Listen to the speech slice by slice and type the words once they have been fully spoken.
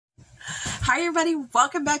Hi everybody,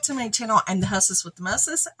 welcome back to my channel. I'm the hostess with the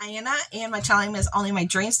mostest, Anna, and my channel name is Only My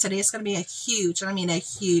Dreams. Today is going to be a huge, and I mean a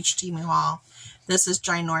huge Temu haul. This is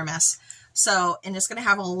ginormous. So, and it's going to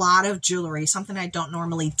have a lot of jewelry, something I don't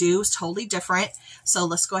normally do. It's totally different. So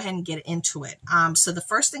let's go ahead and get into it. So the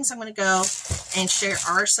first things I'm going to go and share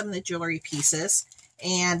are some of the jewelry pieces.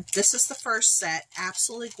 And this is the first set.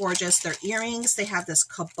 Absolutely gorgeous. They're earrings. They have this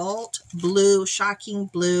cobalt blue, shocking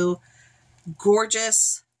blue,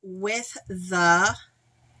 gorgeous, with the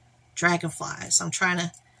dragonflies. I'm trying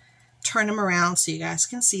to turn them around so you guys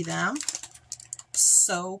can see them.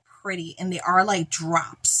 So pretty. And they are like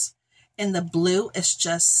drops. And the blue is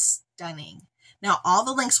just stunning. Now, all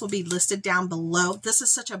the links will be listed down below. This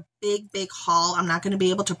is such a big haul. I'm not going to be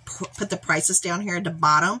able to put the prices down here at the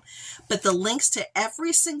bottom. But the links to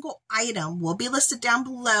every single item will be listed down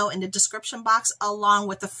below in the description box along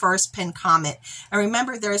with the first pinned comment. And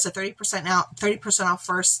remember, there is a 30% off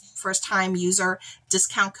first time user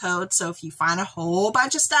discount code. So if you find a whole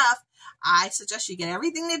bunch of stuff, I suggest you get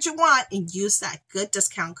everything that you want and use that good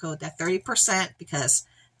discount code, that 30%, because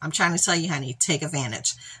I'm trying to tell you, honey, take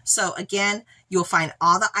advantage. So again, you'll find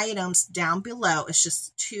all the items down below. It's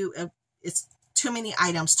just it's too many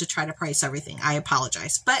items to try to price everything. I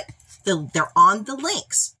apologize, but they're on the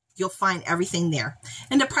links. You'll find everything there.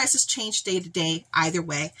 And the prices change day to day either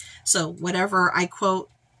way. So whatever I quote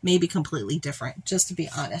may be completely different, just to be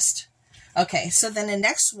honest. Okay, so then the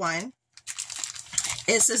next one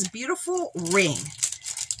is this beautiful ring.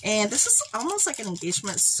 And this is almost like an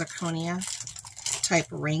engagement zirconia type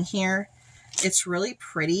ring here. It's really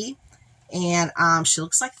pretty, and she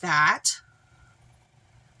looks like that.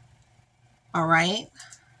 All right,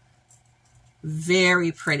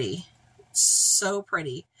 very pretty, so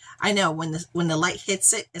pretty. I know when the light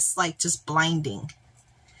hits it, it's like just blinding.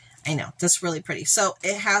 I know, that's really pretty. So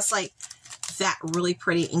it has like that really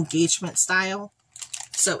pretty engagement style.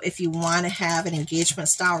 So if you want to have an engagement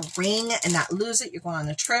style ring and not lose it, you're going on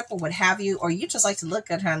a trip or what have you, or you just like to look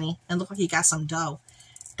good, honey, and look like you got some dough.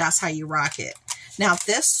 That's how you rock it. Now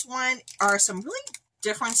this one are some really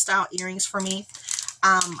different style earrings for me.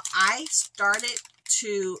 I started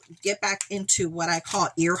to get back into what I call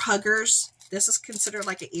ear huggers. This is considered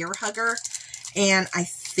like an ear hugger. And I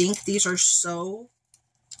think these are so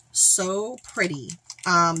pretty.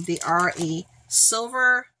 They are a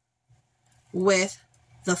silver with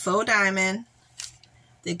the faux diamond.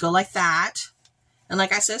 They go like that. And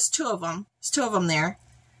like I said, it's two of them. It's two of them there.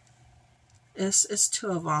 It's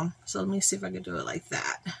two of them. So let me see if I can do it like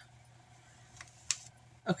that.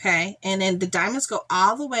 Okay. And then the diamonds go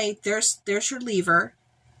all the way. There's your lever.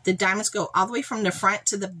 The diamonds go all the way from the front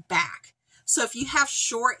to the back. So if you have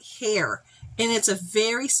short hair and it's a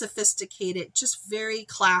very sophisticated, just very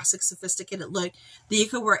classic, sophisticated look that you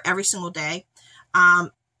could wear every single day.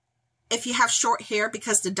 If you have short hair,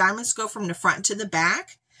 because the diamonds go from the front to the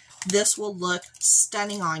back, this will look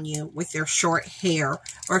stunning on you with your short hair.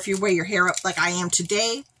 Or if you wear your hair up like I am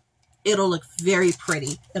today, it'll look very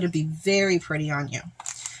pretty. It'll be very pretty on you.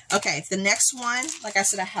 Okay, the next one, like I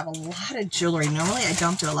said, I have a lot of jewelry. Normally, I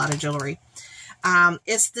don't do a lot of jewelry.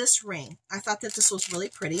 It's this ring. I thought that this was really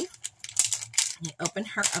pretty. Let me open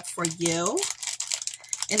her up for you.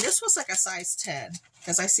 And this was like a size 10,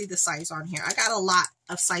 because I see the size on here. I got a lot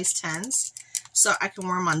of size 10s, so I can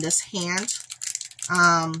wear them on this hand.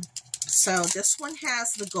 So this one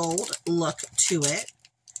has the gold look to it.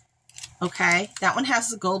 Okay, that one has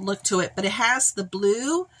the gold look to it, but it has the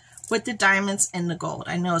blue with the diamonds and the gold.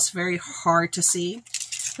 I know it's very hard to see.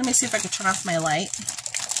 Let me see if I can turn off my light.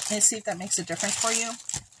 Let me see if that makes a difference for you.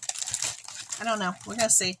 I don't know. We're going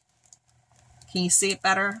to see. Can you see it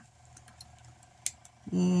better?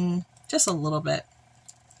 Just a little bit.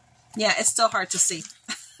 Yeah, it's still hard to see.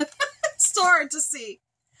 It's still hard to see.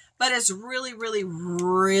 But it's really, really,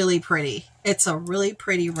 really pretty. It's a really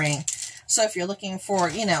pretty ring. So if you're looking for,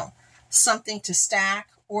 you know, something to stack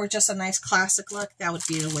or just a nice classic look, that would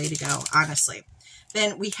be the way to go, honestly.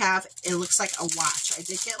 Then we have, it looks like a watch. I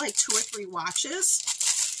did get like 2 or 3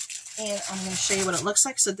 watches. And I'm going to show you what it looks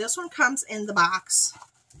like. So this one comes in the box.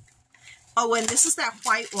 Oh, and this is that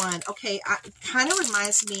white one. Okay, it kind of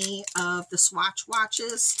reminds me of the Swatch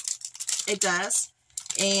watches. It does.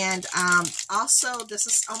 And also, this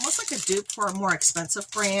is almost like a dupe for a more expensive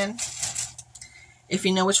brand, if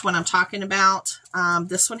you know which one I'm talking about.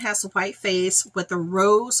 This one has a white face with a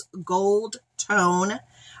rose gold tone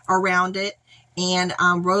around it. And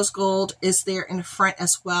rose gold is there in the front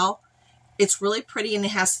as well. It's really pretty, and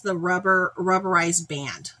it has the rubberized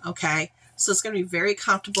band, okay? So it's going to be very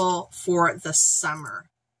comfortable for the summer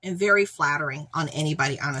and very flattering on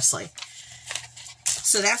anybody, honestly.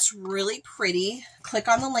 So that's really pretty. Click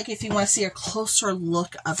on the link if you want to see a closer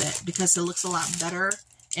look of it, because it looks a lot better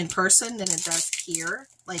in person than it does here,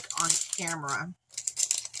 like on camera.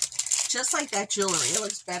 Just like that jewelry, it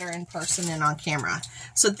looks better in person than on camera.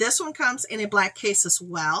 So this one comes in a black case as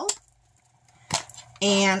well.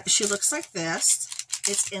 And she looks like this.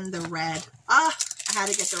 It's in the red. Ah, I had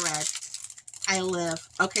to get the red. I live.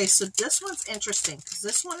 Okay, so this one's interesting because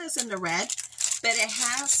this one is in the red, but it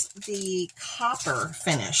has the copper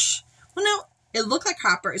finish. Well, no, it looked like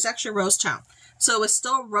copper. It's actually rose tone. So it's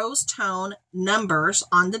still rose tone numbers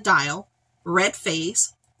on the dial, red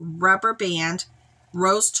face, rubber band,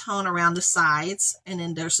 rose tone around the sides, and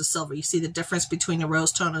then there's the silver. You see the difference between the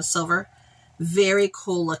rose tone and silver? Very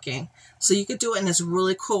cool looking. So you could do it in this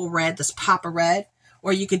really cool red, this pop of red,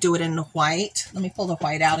 or you could do it in the white. Let me pull the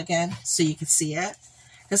white out again so you can see it.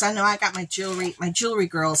 Because I know I got my jewelry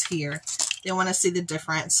girls here. They want to see the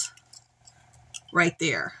difference right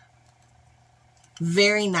there.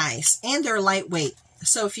 Very nice. And they're lightweight.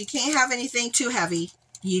 So if you can't have anything too heavy,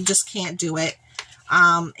 you just can't do it.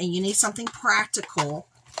 And you need something practical,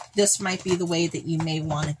 this might be the way that you may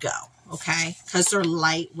want to go, okay? Because they're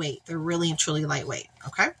lightweight. They're really and truly lightweight,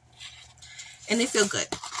 okay? And they feel good.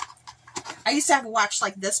 I used to have a watch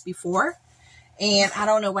like this before, and I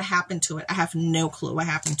don't know what happened to it. I have no clue what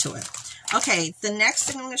happened to it. Okay, the next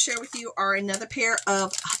thing I'm going to share with you are another pair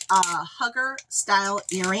of hugger style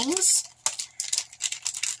earrings.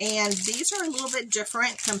 And these are a little bit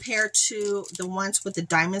different compared to the ones with the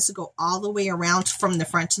diamonds that go all the way around from the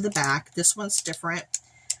front to the back. This one's different.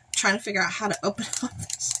 I'm trying to figure out how to open up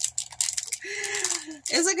this.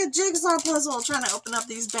 It's like a jigsaw puzzle trying to open up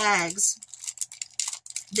these bags.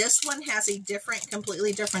 This one has a different,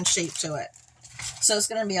 completely different shape to it. So it's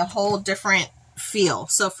going to be a whole different feel.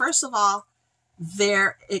 So first of all,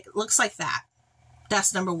 it looks like that.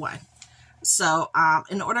 That's number one. So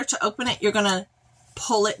in order to open it, you're going to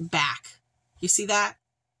pull it back. You see that?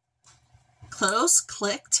 Close,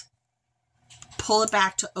 clicked, pull it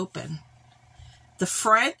back to open. The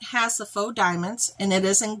front has the faux diamonds, and it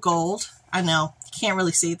is in gold. I know, you can't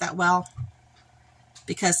really see it that well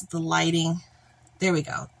because of the lighting. There we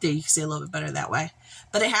go. There, you can see a little bit better that way.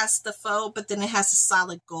 But it has the faux, but then it has the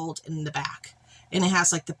solid gold in the back. And it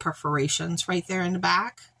has like the perforations right there in the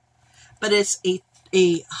back. But it's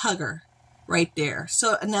a hugger right there.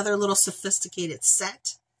 So another little sophisticated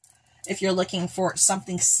set. If you're looking for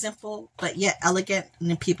something simple but yet elegant, and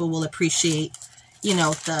then people will appreciate, you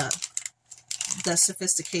know, the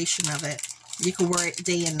sophistication of it. You can wear it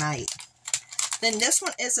day and night. Then this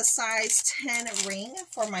one is a size 10 ring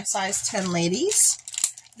for my size 10 ladies.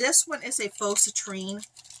 This one is a faux citrine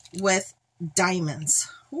with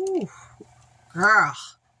diamonds. Ooh, girl.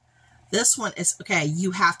 This one is, okay,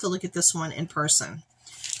 you have to look at this one in person.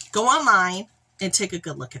 Go online and take a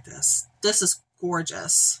good look at this. This is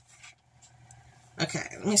gorgeous. Okay,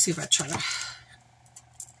 let me see if I try to...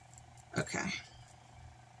 Okay.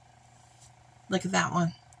 Look at that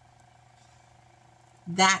one.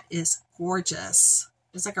 That is gorgeous.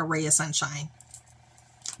 It's like a ray of sunshine.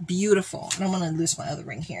 Beautiful. And I'm going to lose my other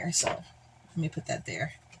ring here, so let me put that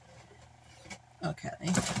there. Okay,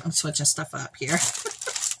 I'm switching stuff up here.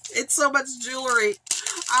 It's so much jewelry.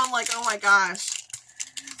 I'm like, oh my gosh.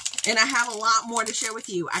 And I have a lot more to share with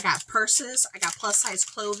you. I got purses. I got plus size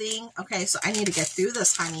clothing. Okay, so I need to get through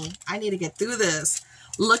this, honey. I need to get through this.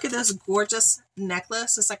 Look at this gorgeous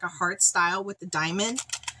necklace. It's like a heart style with the diamond.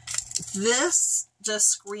 This just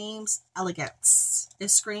screams elegance. It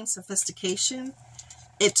screams sophistication.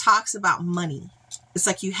 It talks about money. It's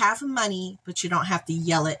like you have money, but you don't have to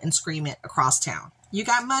yell it and scream it across town. You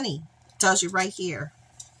got money. It tells you right here.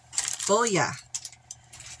 Booyah.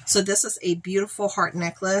 So this is a beautiful heart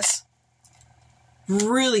necklace.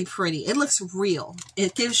 Really pretty. It looks real.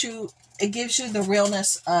 It gives you the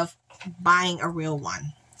realness of buying a real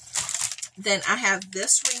one. Then I have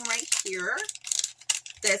this ring right here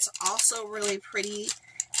that's also really pretty.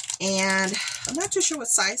 And I'm not too sure what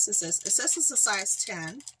size this is. It says it's a size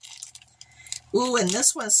 10. Ooh, and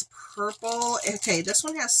this one's purple. Okay, this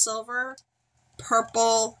one has silver,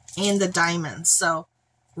 purple, and the diamonds. So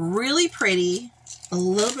really pretty. A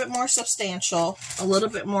little bit more substantial, a little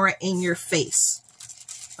bit more in your face.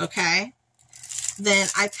 Okay. Then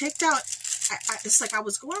I picked out, it's like I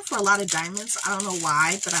was going for a lot of diamonds. I don't know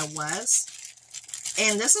why, but I was.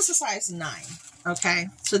 And this is a size 9. Okay.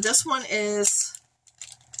 So this one is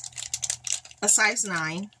a size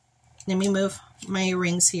 9. Let me move my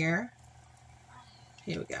rings here.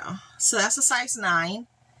 Here we go. So that's a size 9.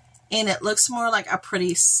 And it looks more like a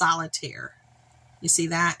pretty solitaire. You see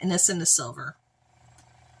that? And it's in the silver.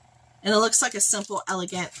 And it looks like a simple,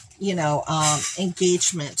 elegant, you know,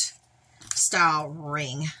 engagement style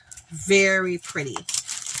ring. Very pretty.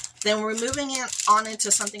 Then we're moving it on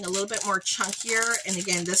into something a little bit more chunkier. And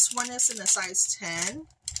again, this one is in the size 10.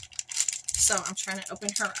 So I'm trying to open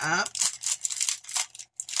her up.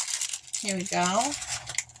 Here we go.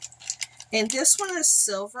 And this one is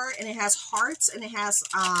silver, and it has hearts, and it has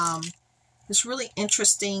this really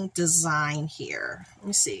interesting design here. Let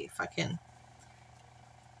me see if I can,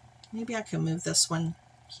 maybe I can move this one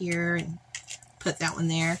here and put that one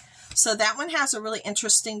there. So that one has a really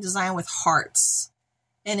interesting design with hearts.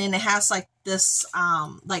 And then it has like this,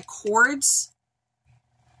 like cords.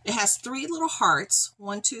 It has 3 little hearts.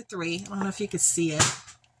 1, 2, 3. I don't know if you could see it.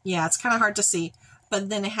 Yeah, it's kind of hard to see. But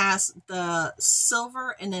then it has the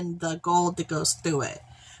silver and then the gold that goes through it.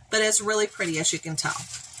 But it's really pretty, as you can tell.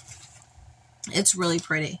 It's really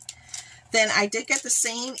pretty. Then I did get the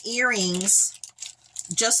same earrings,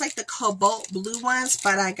 just like the cobalt blue ones,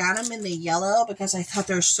 but I got them in the yellow because I thought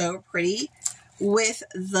they're so pretty with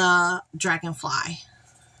the dragonfly.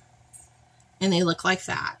 And they look like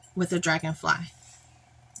that with the dragonfly.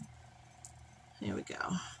 Here we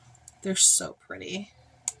go. They're so pretty.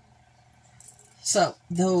 So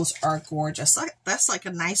those are gorgeous. That's like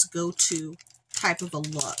a nice go-to type of a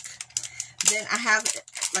look. Then I have,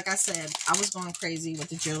 like I said, I was going crazy with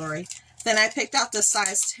the jewelry. Then I picked out the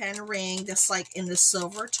size 10 ring that's like in the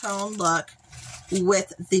silver tone look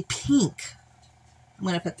with the pink. I'm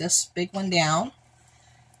going to put this big one down.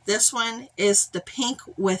 This one is the pink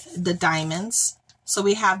with the diamonds. So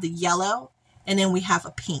we have the yellow and then we have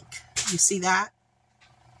a pink. You see that?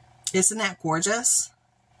 Isn't that gorgeous?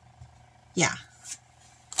 Yeah.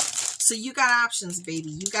 So you got options, baby.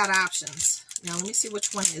 You got options. Now let me see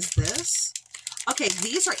which one is this. Okay,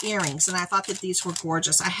 these are earrings, and I thought that these were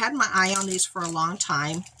gorgeous. I had my eye on these for a long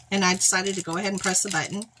time, and I decided to go ahead and press the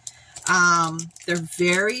button. They're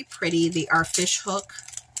very pretty. They are fish hook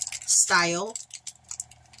style,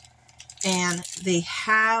 and they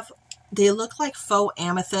look like faux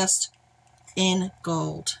amethyst in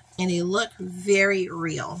gold, and they look very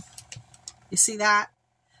real. You see that?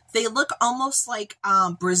 They look almost like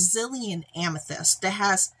Brazilian amethyst that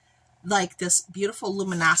has like this beautiful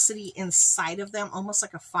luminosity inside of them, almost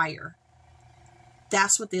like a fire.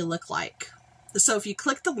 That's what they look like. So if you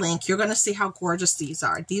click the link, you're going to see how gorgeous these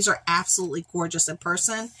are. These are absolutely gorgeous in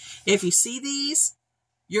person. If you see these,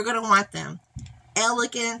 you're going to want them.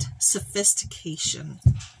 Elegant sophistication.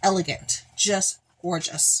 Elegant. Just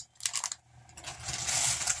gorgeous.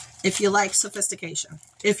 If you like sophistication.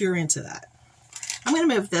 If you're into that. I'm going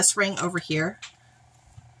to move this ring over here.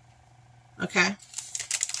 Okay.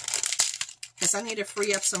 Because I need to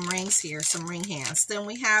free up some rings here, some ring hands. Then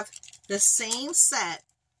we have the same set,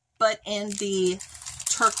 but in the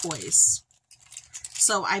turquoise.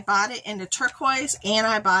 So I bought it in the turquoise and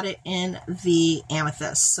I bought it in the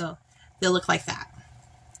amethyst. So they look like that.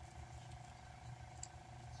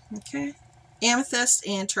 Okay. Amethyst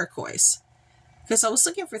and turquoise. Because I was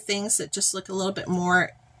looking for things that just look a little bit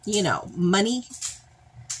more, you know, money.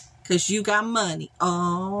 Because you got money.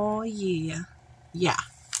 Oh, yeah. Yeah.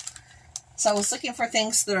 So I was looking for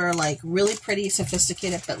things that are like really pretty,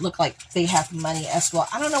 sophisticated, but look like they have money as well.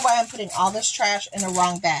 I don't know why I'm putting all this trash in the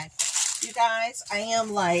wrong bag. You guys, I am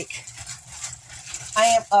in the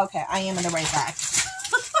right bag.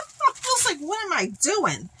 I was like, what am I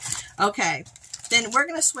doing? Okay. Then we're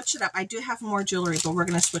going to switch it up. I do have more jewelry, but we're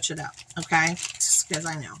going to switch it up. Okay. Just because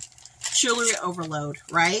I know. Jewelry overload,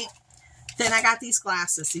 right? Then I got these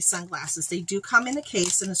glasses, these sunglasses. They do come in a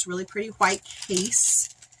case, and it's really pretty white case.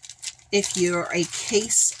 If you're a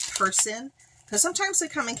case person, because sometimes they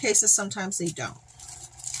come in cases, sometimes they don't.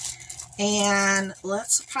 And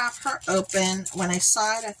let's pop her open. When I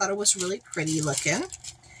saw it, I thought it was really pretty looking.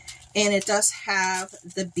 And it does have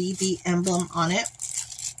the BB emblem on it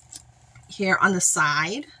here on the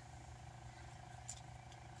side.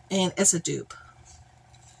 And it's a dupe.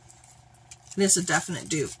 It is a definite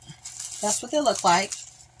dupe. That's what they look like.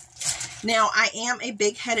 Now, I am a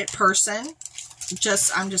big-headed person.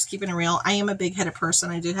 I'm just keeping it real. I am a big-headed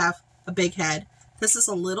person. I do have a big head. This is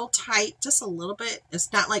a little tight, just a little bit.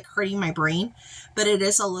 It's not like hurting my brain, but it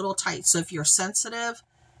is a little tight. So if you're sensitive,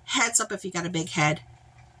 heads up if you got a big head.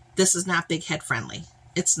 This is not big head friendly.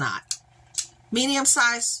 It's not. Medium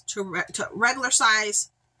size to regular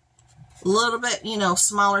size, a little bit, you know,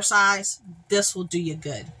 smaller size. This will do you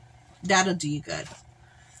good. That'll do you good.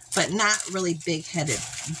 But not really big head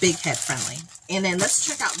friendly. And then let's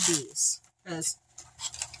check out these. Because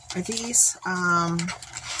are these,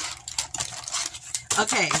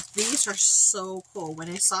 okay, these are so cool. When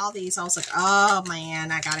I saw these, I was like, oh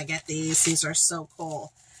man, I gotta get these. These are so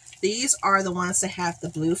cool. These are the ones that have the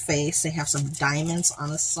blue face. They have some diamonds on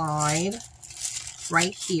the side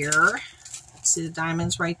right here. See the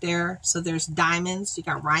diamonds right there? So there's diamonds. You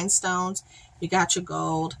got rhinestones. You got your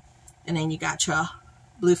gold. And then you got your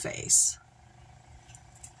blue face.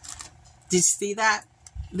 Did you see that?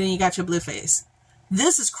 Then you got your blue face.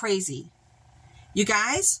 This is crazy. You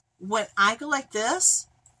guys, when I go like this,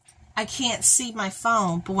 I can't see my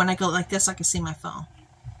phone. But when I go like this, I can see my phone.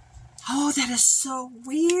 Oh, that is so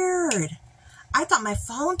weird. I thought my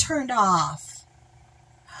phone turned off.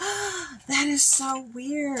 That is so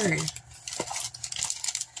weird.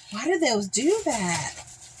 Why do those do that?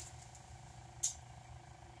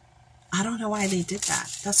 I don't know why they did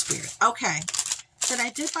that. That's weird. Okay. Then I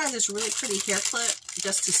did buy this really pretty hair clip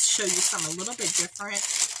just to show you something a little bit different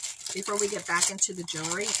before we get back into the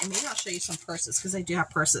jewelry. And maybe I'll show you some purses because I do have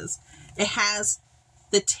purses. It has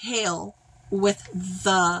the tail with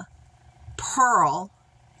the pearl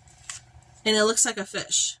and it looks like a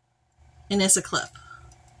fish and it's a clip.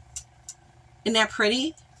 Isn't that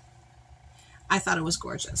pretty? I thought it was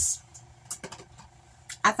gorgeous.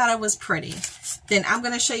 I thought it was pretty. Then I'm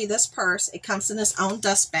going to show you this purse. It comes in its own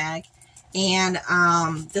dust bag. And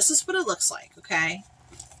this is what it looks like, okay?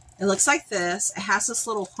 It looks like this. It has this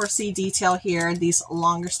little horsey detail here. These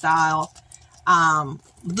longer style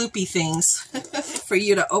loopy things for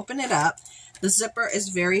you to open it up. The zipper is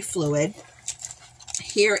very fluid.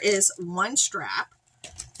 Here is one strap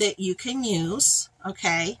that you can use,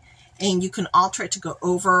 okay? And you can alter it to go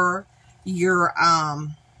over your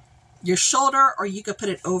shoulder, or you could put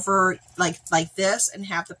it over like this and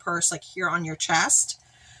have the purse like here on your chest,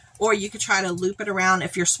 or you could try to loop it around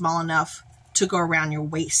if you're small enough to go around your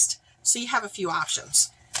waist. So you have a few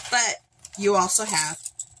options, but you also have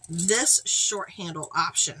this short handle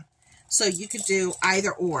option. So you could do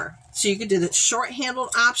either or. So you could do the short handled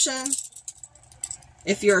option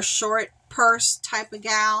if you're a short purse type of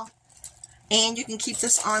gal, and you can keep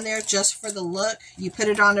this on there just for the look. You put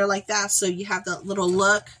it on there like that so you have the little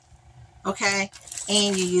look, okay?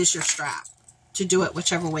 And you use your strap to do it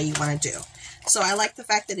whichever way you want to do. So I like the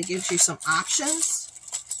fact that it gives you some options.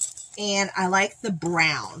 And I like the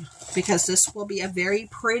brown because this will be a very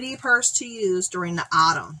pretty purse to use during the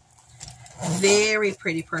autumn. Very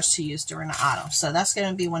pretty purse to use during the autumn. So that's going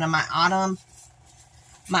to be one of my autumn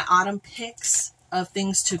picks of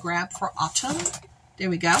things to grab for autumn. There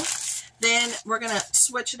we go. Then we're going to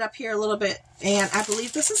switch it up here a little bit. And I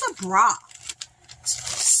believe this is a bra.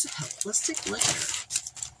 So let's take a look at her.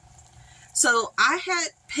 So I had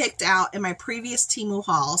picked out in my previous Temu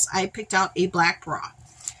hauls, I picked out a black bra.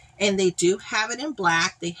 And they do have it in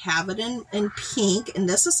black. They have it in pink. And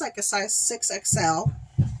this is like a size 6XL,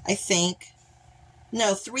 I think.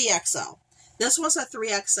 No, 3XL. This was a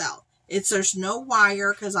 3XL. There's no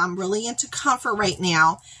wire because I'm really into comfort right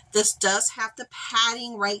now. This does have the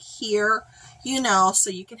padding right here, you know,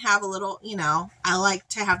 so you can have a little, you know, I like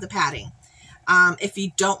to have the padding. If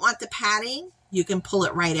you don't want the padding, you can pull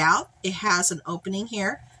it right out. It has an opening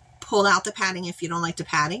here. Pull out the padding if you don't like the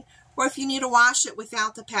padding. Or if you need to wash it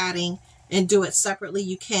without the padding and do it separately,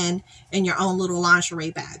 you can in your own little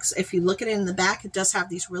lingerie bags. If you look at it in the back, it does have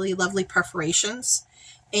these really lovely perforations.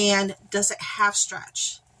 And does it have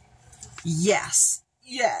stretch? Yes.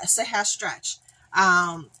 Yes, it has stretch.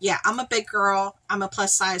 Yeah, I'm a big girl. I'm a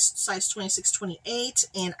plus size 26, 28,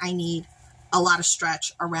 and I need a lot of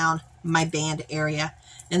stretch around my band area.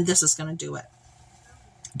 And this is going to do it.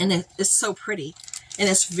 And it's so pretty. And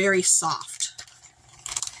it's very soft.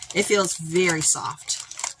 It feels very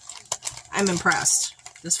soft. I'm impressed.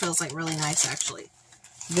 This feels like really nice, actually.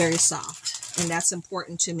 Very soft. And that's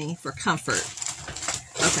important to me for comfort.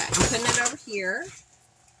 Okay, I'm putting it over here.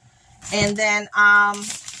 And then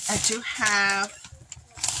I do have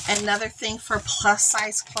another thing for plus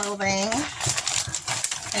size clothing.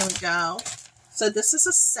 There we go. So this is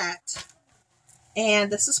a set.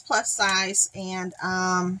 And this is plus size. And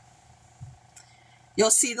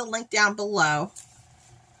you'll see the link down below.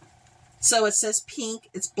 So it says pink,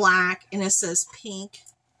 it's black, and it says pink.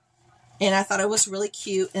 And I thought it was really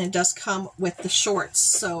cute, and it does come with the shorts.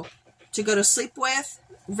 So to go to sleep with,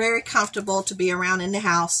 very comfortable to be around in the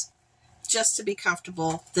house. Just to be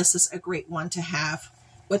comfortable, this is a great one to have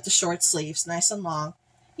with the short sleeves, nice and long.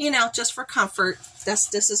 You know, just for comfort.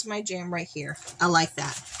 This is my jam right here. I like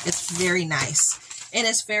that. It's very nice. And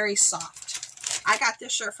it's very soft. I got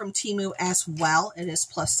this shirt from Temu as well. It is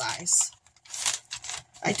plus size.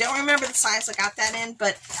 I don't remember the size I got that in,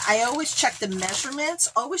 but I always check the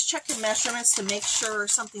measurements. Always check the measurements to make sure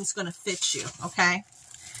something's going to fit you, okay?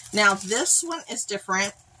 Now, this one is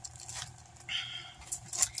different.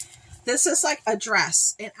 This is like a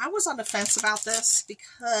dress, and I was on the fence about this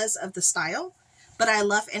because of the style, but I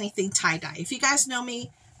love anything tie-dye. If you guys know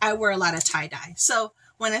me, I wear a lot of tie-dye. So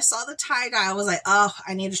when I saw the tie-dye, I was like, oh,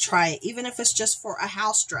 I need to try it, even if it's just for a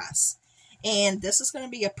house dress. And this is going to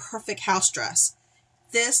be a perfect house dress.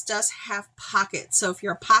 This does have pockets. So if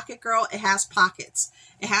you're a pocket girl, it has pockets.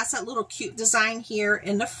 It has that little cute design here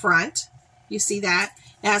in the front. You see that?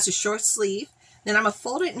 It has a short sleeve. Then I'm going to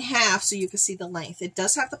fold it in half so you can see the length. It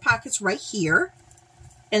does have the pockets right here.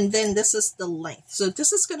 And then this is the length. So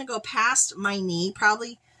this is going to go past my knee,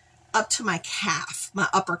 probably up to my calf, my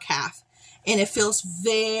upper calf. And it feels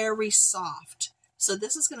very soft. So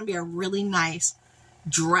this is going to be a really nice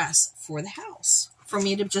dress for the house, for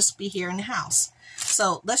me to just be here in the house.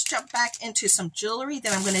 So let's jump back into some jewelry.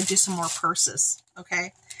 Then I'm going to do some more purses.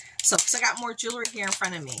 Okay. So, because I got more jewelry here in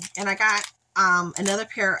front of me. And I got another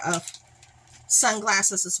pair of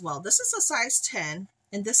sunglasses as well. This is a size 10,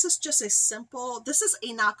 and this is just a simple, this is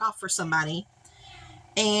a knockoff for somebody,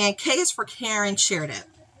 and K is for Karen shared it.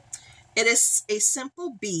 It is a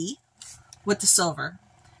simple B with the silver.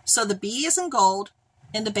 So the B is in gold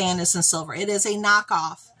and the band is in silver. It is a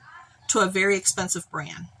knockoff to a very expensive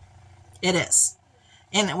brand. It is.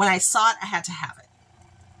 And when I saw it, I had to have it.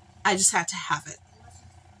 I just had to have it.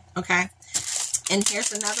 Okay. And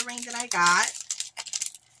here's another ring that I got.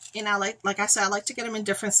 And I like I said, I like to get them in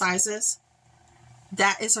different sizes.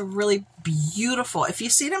 That is a really beautiful, if you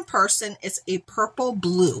see it in person, it's a purple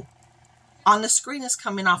blue. On the screen it's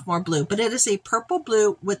coming off more blue, but it is a purple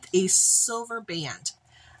blue with a silver band.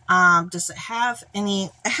 Does it have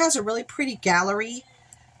any, it has a really pretty gallery.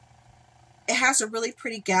 It has a really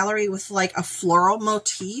pretty gallery with like a floral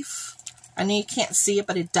motif. I know you can't see it,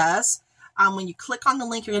 but it does. When you click on the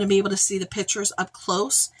link, you're going to be able to see the pictures up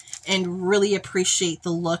close and really appreciate the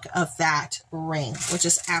look of that ring, which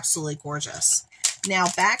is absolutely gorgeous. Now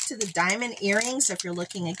back to the diamond earrings. If you're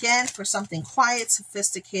looking again for something quiet,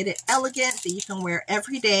 sophisticated, elegant that you can wear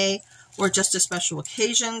every day or just to special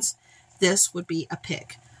occasions, this would be a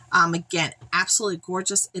pick. Again, absolutely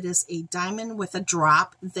gorgeous. It is a diamond with a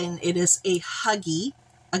drop. Then it is a huggy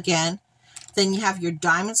again. Then you have your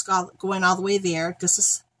diamonds going all the way there. This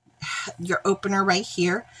is your opener right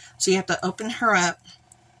here. So you have to open her up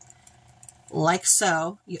like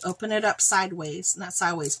so. You open it up sideways, not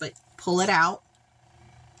sideways, but pull it out.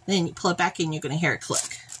 Then you pull it back in, you're going to hear it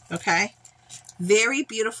click. Okay. Very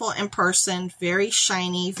beautiful in person, very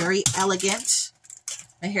shiny, very elegant.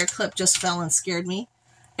 My hair clip just fell and scared me.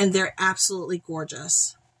 And they're absolutely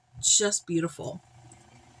gorgeous. Just beautiful.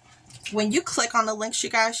 When you click on the links, you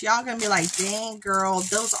guys, y'all going to be like, dang, girl,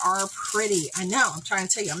 those are pretty. I know. I'm trying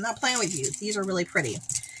to tell you. I'm not playing with you. These are really pretty.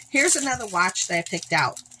 Here's another watch that I picked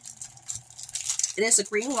out. It is a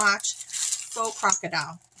green watch, faux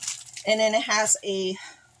crocodile. And then it has a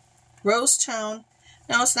rose tone.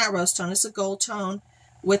 No, it's not rose tone. It's a gold tone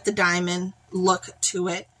with the diamond look to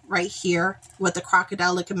it right here with the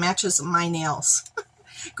crocodile look. It matches my nails.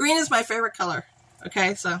 Green is my favorite color.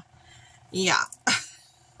 Okay, so yeah.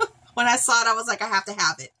 When I saw it, I was like, I have to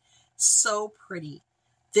have it. So pretty.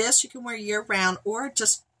 This you can wear year round or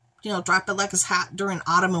just, you know, drop it like it's hot during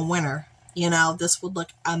autumn and winter. You know, this would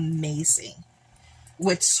look amazing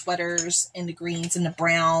with sweaters and the greens and the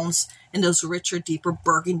browns and those richer, deeper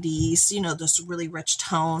burgundies. You know, those really rich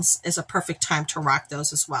tones is a perfect time to rock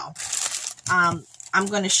those as well. I'm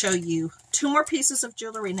going to show you two more pieces of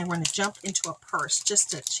jewelry and then we're going to jump into a purse just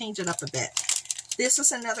to change it up a bit. This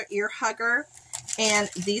is another ear hugger. And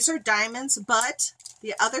these are diamonds, but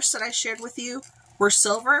the others that I shared with you were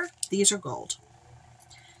silver. These are gold.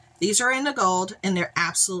 These are in the gold, and they're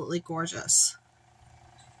absolutely gorgeous.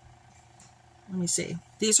 Let me see.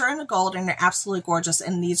 These are in the gold, and they're absolutely gorgeous.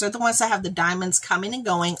 And these are the ones that have the diamonds coming and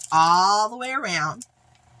going all the way around.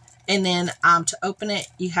 And then to open it,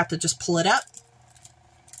 you have to just pull it up.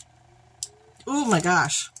 Oh, my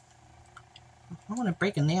gosh. I want to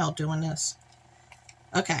break a nail doing this.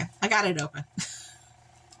 Okay, I got it open.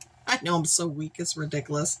 I know I'm so weak, it's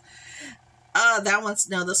ridiculous. That one's,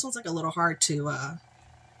 no, this one's like a little hard to,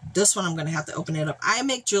 this one I'm going to have to open it up. I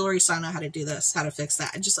make jewelry, so I know how to do this, how to fix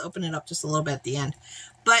that. I just open it up just a little bit at the end.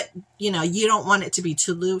 But, you know, you don't want it to be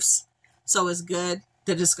too loose, so it's good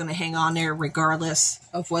that it's going to hang on there regardless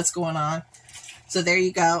of what's going on. So there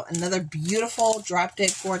you go. Another beautiful, drop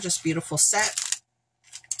dead, gorgeous, beautiful set.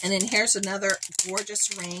 And then here's another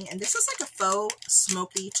gorgeous ring. And this is like a faux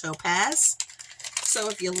smoky topaz. So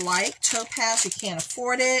if you like topaz, you can't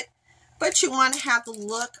afford it, but you want to have the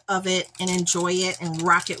look of it and enjoy it and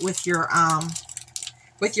rock it with your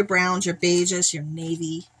browns, your beiges, your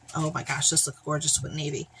navy. Oh my gosh, this looks gorgeous with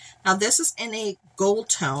navy. Now this is in a gold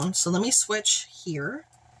tone. So let me switch here.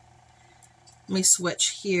 Let me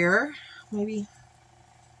switch here. Maybe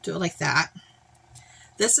do it like that.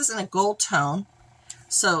 This is in a gold tone.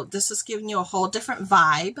 So this is giving you a whole different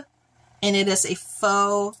vibe. And it is a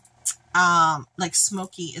faux, like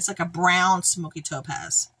smoky. It's like a brown smoky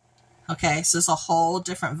topaz. Okay, so it's a whole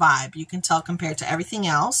different vibe. You can tell compared to everything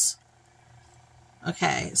else.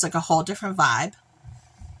 Okay, it's like a whole different vibe.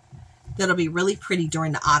 That'll be really pretty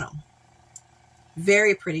during the autumn.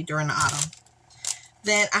 Very pretty during the autumn.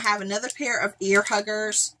 Then I have another pair of ear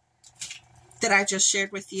huggers that I just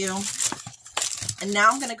shared with you. And now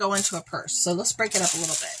I'm going to go into a purse. So let's break it up a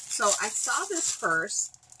little bit. So I saw this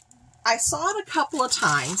purse. I saw it a couple of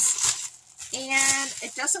times. And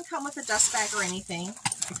it doesn't come with a dust bag or anything.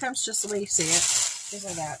 It comes just the way you see it. Just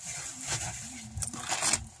like that.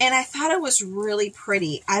 And I thought it was really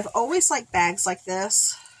pretty. I've always liked bags like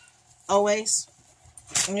this. Always.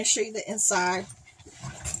 I'm going to show you the inside.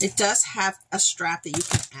 It does have a strap that you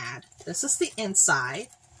can add. This is the inside.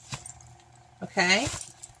 Okay.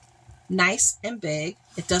 Nice and big.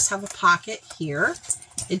 It does have a pocket here.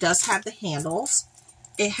 It does have the handles.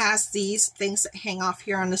 It has these things that hang off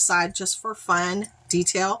here on the side just for fun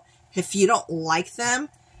detail. If you don't like them,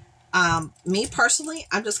 me personally,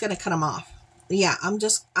 I'm just going to cut them off. Yeah, I'm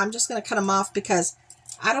just going to cut them off because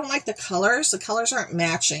I don't like the colors. The colors aren't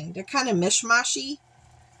matching. They're kind of mishmashy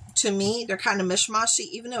to me. They're kind of mishmashy,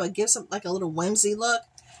 even though it gives them like a little whimsy look.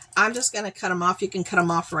 I'm just going to cut them off. You can cut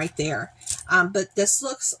them off right there. But this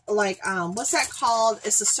looks like, what's that called?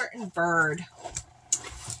 It's a certain bird.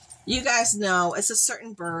 You guys know it's a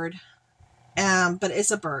certain bird. But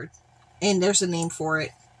it's a bird. And there's a name for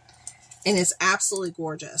it. And it's absolutely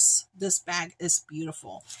gorgeous. This bag is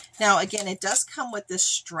beautiful. Now, again, it does come with this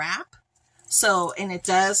strap. So, and it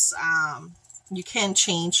does, you can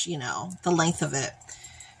change, you know, the length of it.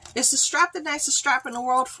 Is the strap the nicest strap in the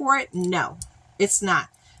world for it? No, it's not.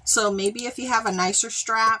 So maybe if you have a nicer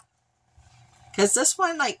strap, because this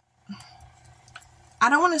one, like, I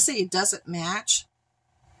don't want to say it doesn't match,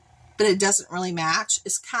 but it doesn't really match.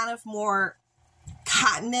 It's kind of more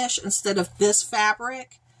cottonish instead of this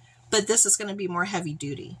fabric, but this is going to be more heavy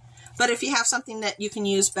duty. But if you have something that you can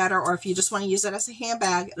use better, or if you just want to use it as a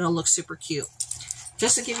handbag, it'll look super cute.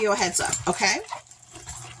 Just to give you a heads up, okay?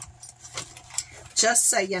 Just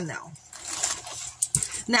so you know.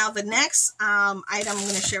 Now, the next item I'm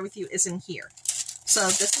going to share with you is in here. So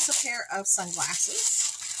this is a pair of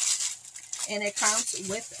sunglasses. And it comes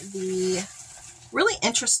with the really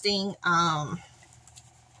interesting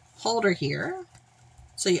holder here.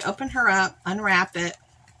 So you open her up, unwrap it.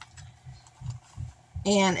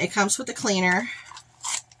 And it comes with a cleaner.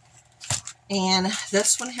 And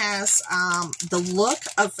this one has the look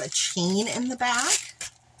of a chain in the back.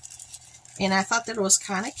 And I thought that it was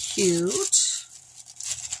kind of cute.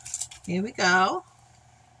 Here we go.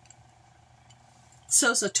 So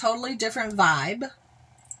it's a totally different vibe.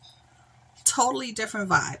 Totally different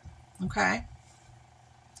vibe. Okay?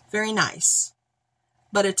 Very nice.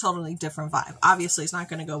 But a totally different vibe. Obviously, it's not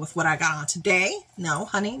going to go with what I got on today. No,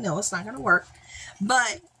 honey. No, it's not going to work.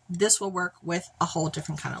 But this will work with a whole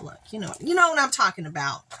different kind of look. You know what I'm talking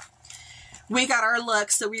about. We got our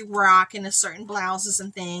looks that we rock in a certain blouses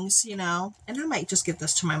and things, you know. And I might just give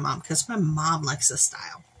this to my mom because my mom likes this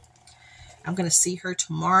style. I'm going to see her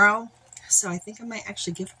tomorrow. So I think I might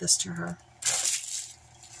actually give this to her.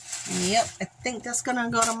 Yep, I think that's going to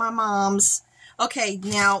go to my mom's. Okay,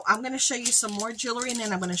 now I'm going to show you some more jewelry and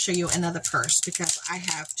then I'm going to show you another purse because I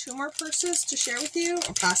have 2 more purses to share with you,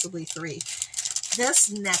 or possibly 3.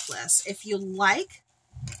 This necklace, if you like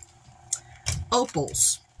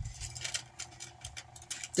opals,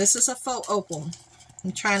 this is a faux opal.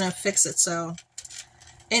 I'm trying to fix it so,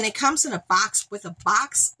 and it comes in a box with a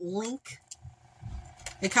box link.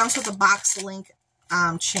 It comes with a box link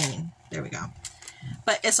chain. There we go.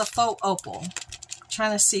 But it's a faux opal. I'm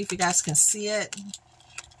trying to see if you guys can see it.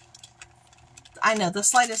 I know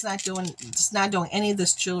this light is not doing any of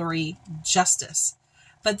this jewelry justice.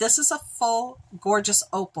 But this is a faux gorgeous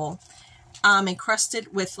opal,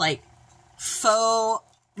 encrusted with like faux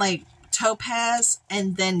like topaz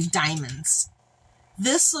and then diamonds.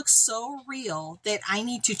 This looks so real that I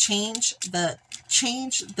need to change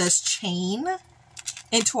this chain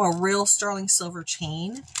into a real sterling silver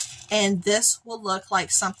chain. And this will look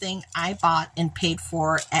like something I bought and paid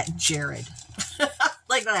for at Jared.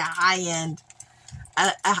 Like a high-end,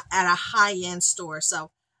 at a high-end store.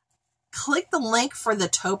 So click the link for the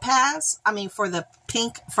topaz, for the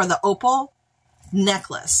pink, for the opal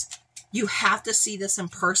necklace. You have to see this in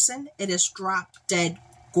person. It is drop dead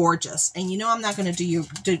gorgeous. And you know I'm not going to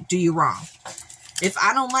do you wrong. If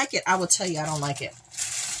I don't like it, I will tell you I don't like it.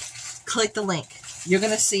 Click the link. you're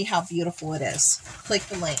going to see how beautiful it is. Click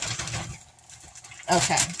the link.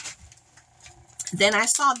 Okay. Then I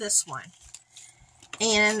saw this one.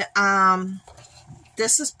 And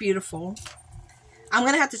this is beautiful. I'm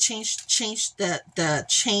going to have to change the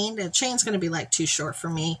chain. The chain's going to be like too short for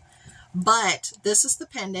me. But this is the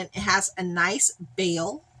pendant. It has a nice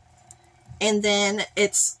bail. And then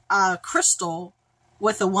it's a crystal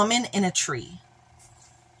with a woman in a tree.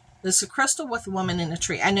 This is a crystal with a woman in a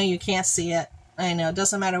tree. I know you can't see it. I know. It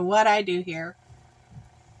doesn't matter what I do here.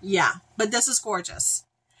 Yeah. But this is gorgeous.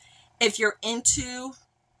 If you're into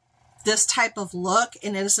this type of look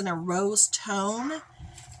and it is in a rose tone,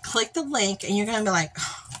 click the link and you're going to be like,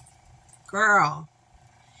 oh, girl,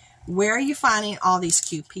 where are you finding all these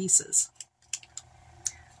cute pieces?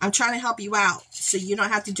 I'm trying to help you out so you don't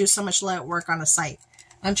have to do so much lead work on the site.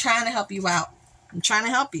 I'm trying to help you out. I'm trying to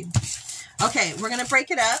help you. Okay, we're going to break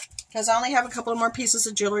it up because I only have a couple of more pieces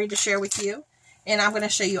of jewelry to share with you. And I'm going to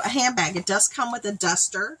show you a handbag. It does come with a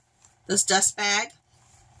duster, this dust bag.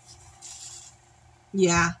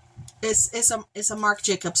 Yeah, it's a Marc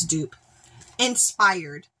Jacobs dupe.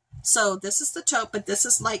 Inspired. So this is the tote, but this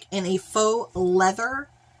is like in a faux leather.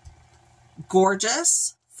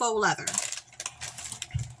 Gorgeous faux leather.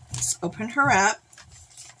 Let's open her up.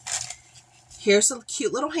 Here's the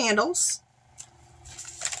cute little handles.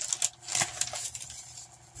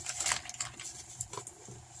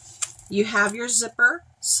 You have your zipper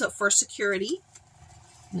for security.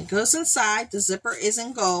 And it goes inside. The zipper is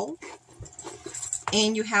in gold.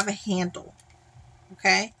 And you have a handle.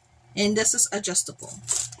 Okay? And this is adjustable.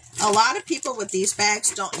 A lot of people with these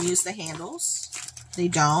bags don't use the handles. They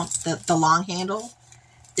don't. The long handle.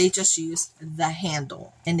 They just use the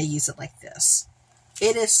handle. And they use it like this.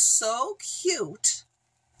 It is so cute.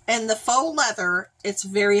 And the faux leather, it's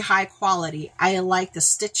very high quality. I like the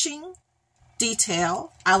stitching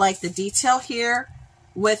detail. I like the detail here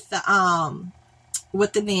with the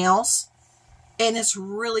nails. And it's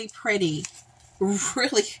really pretty.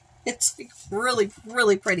 It's like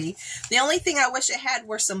really pretty. The only thing I wish it had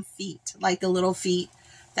were some feet, like the little feet.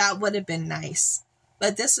 That would have been nice.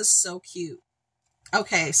 But this is so cute.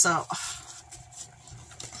 Okay, so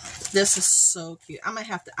this is so cute. I might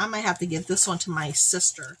have to give this one to my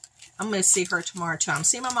sister. I'm going to see her tomorrow too. I'm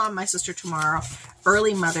seeing my mom and my sister tomorrow,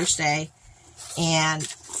 early Mother's Day, and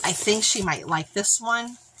I think she might like this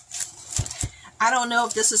one. I don't know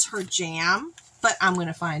if this is her jam, but I'm going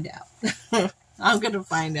to find out. I'm going to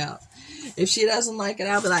find out. If she doesn't like it,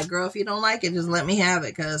 I'll be like, girl, if you don't like it, just let me have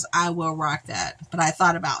it because I will rock that. But I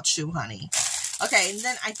thought about you, honey. Okay, and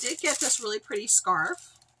then I did get this really pretty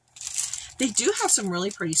scarf. They do have some really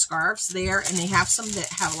pretty scarves there, and they have some that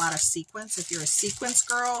have a lot of sequins. If you're a sequins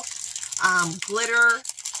girl, glitter,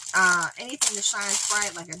 anything that shines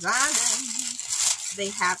bright like a diamond, they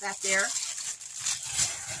have that there.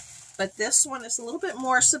 But this one is a little bit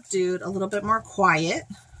more subdued, a little bit more quiet.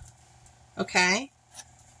 Okay,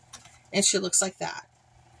 and she looks like that,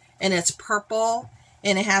 and it's purple,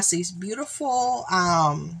 and it has these beautiful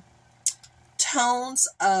tones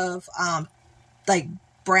of like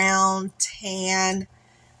brown, tan,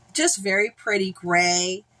 just very pretty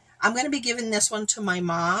gray. I'm going to be giving this one to my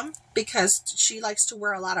mom because she likes to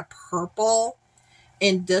wear a lot of purple,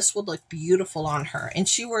 and this will look beautiful on her. And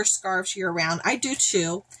she wears scarves year round. I do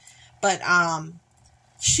too, but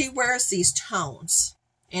she wears these tones.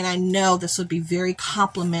 And I know this would be very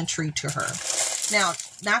complimentary to her. Now,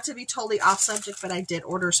 not to be totally off subject, but I did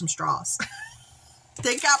order some straws.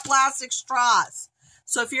 They got plastic straws.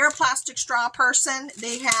 So if you're a plastic straw person,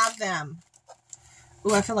 they have them.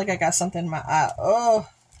 Oh, I feel like I got something in my eye. Oh,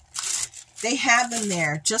 they have them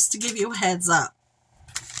there just to give you a heads up.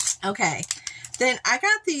 Okay. Then I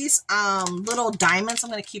got these little diamonds. I'm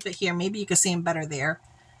going to keep it here. Maybe you can see them better there.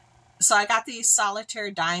 So I got these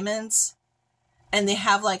solitaire diamonds. And they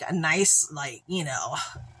have like a nice, like, you know,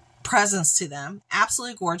 presence to them.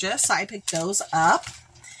 Absolutely gorgeous. So I picked those up.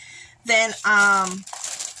 Then I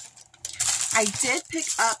did pick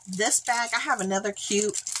up this bag. I have another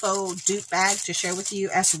cute faux dupe bag to share with you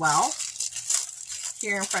as well.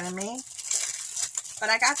 Here in front of me. But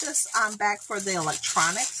I got this bag for the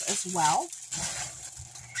electronics as well.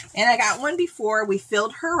 And I got one before. We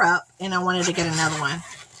filled her up. And I wanted to get another one.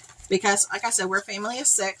 Because, like I said, we're a family of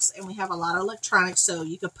 6, and we have a lot of electronics, so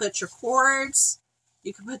you could put your cords,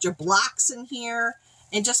 you could put your blocks in here,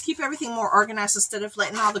 and just keep everything more organized instead of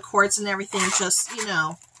letting all the cords and everything just, you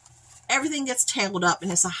know, everything gets tangled up,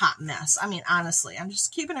 and it's a hot mess. I mean, honestly, I'm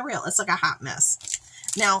just keeping it real. It's like a hot mess.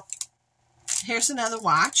 Now, here's another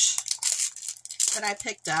watch that I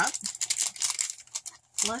picked up.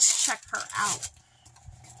 Let's check her out.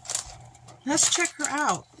 Let's check her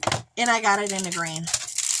out. And I got it in the green.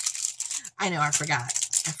 I know, I forgot.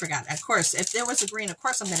 Of course, if there was a green, of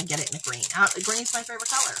course I'm going to get it in the green. Green's my favorite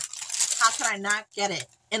color. How could I not get it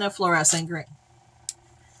in a fluorescent green?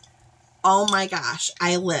 Oh my gosh,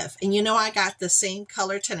 I live. And you know, I got the same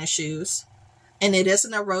color tennis shoes. And it is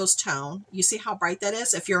in a rose tone. You see how bright that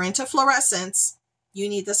is? If you're into fluorescence, you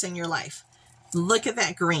need this in your life. Look at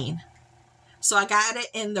that green. So I got it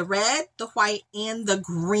in the red, the white, and the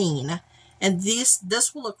green. And this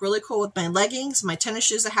will look really cool with my leggings, my tennis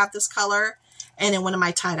shoes that have this color, and then one of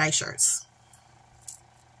my tie-dye shirts.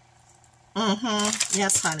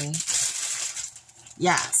 Yes, honey.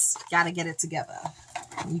 Yes. Got to get it together.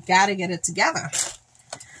 You got to get it together.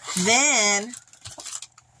 Then,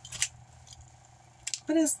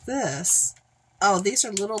 what is this? Oh, these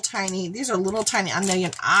are little tiny. These are little tiny. I'm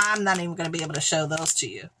not even going to be able to show those to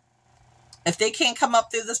you. If they can't come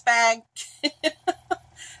up through this bag,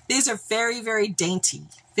 these are very, very dainty.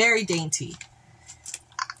 Very dainty.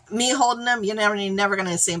 Me holding them, you're never going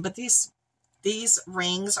to see them. But these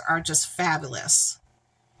rings are just fabulous.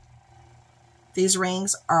 These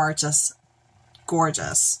rings are just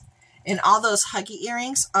gorgeous. And all those huggy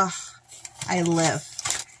earrings, oh, I live.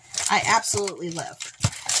 I absolutely live.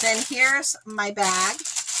 Then here's my bag.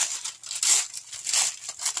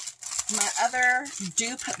 My other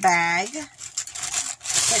dupe bag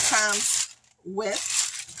that comes with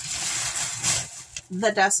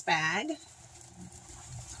the dust bag.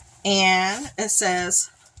 And it says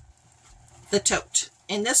the Tote.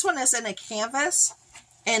 And this one is in a canvas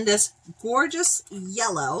and this gorgeous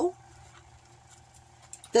yellow.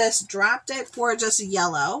 This drop dead gorgeous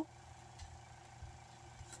yellow.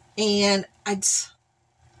 And it's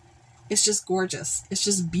just gorgeous. It's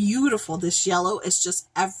just beautiful. This yellow is just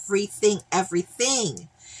everything.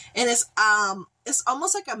 And it's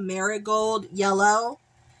almost like a marigold yellow.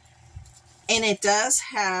 And it does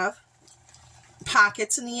have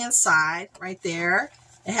pockets in the inside right there.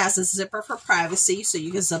 It has a zipper for privacy, so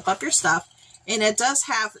you can zip up your stuff. And it does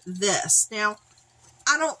have this. Now,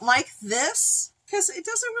 I don't like this because it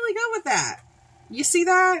doesn't really go with that. You see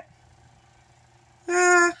that?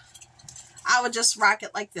 I would just rock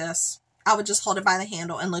it like this. I would just hold it by the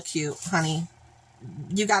handle and look cute, honey.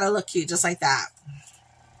 You gotta look cute just like that.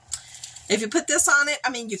 If you put this on it,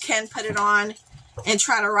 I mean, you can put it on and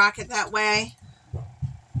try to rock it that way.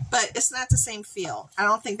 But it's not the same feel. I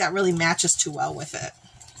don't think that really matches too well with it.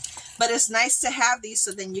 But it's nice to have these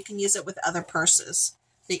so then you can use it with other purses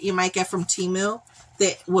that you might get from Temu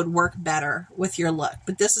that would work better with your look.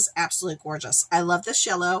 But this is absolutely gorgeous. I love this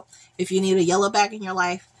yellow. If you need a yellow bag in your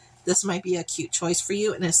life, this might be a cute choice for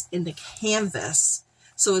you. And it's in the canvas.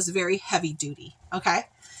 So it's very heavy duty. Okay.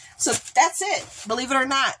 So that's it. Believe it or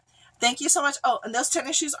not. Thank you so much. Oh, and those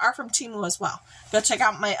tennis shoes are from Temu as well. Go check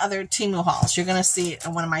out my other Temu hauls. You're going to see it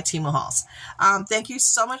in one of my Temu hauls. Thank you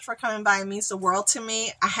so much for coming by. It means the world to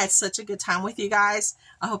me. I had such a good time with you guys.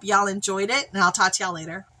 I hope y'all enjoyed it. And I'll talk to y'all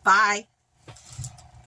later. Bye.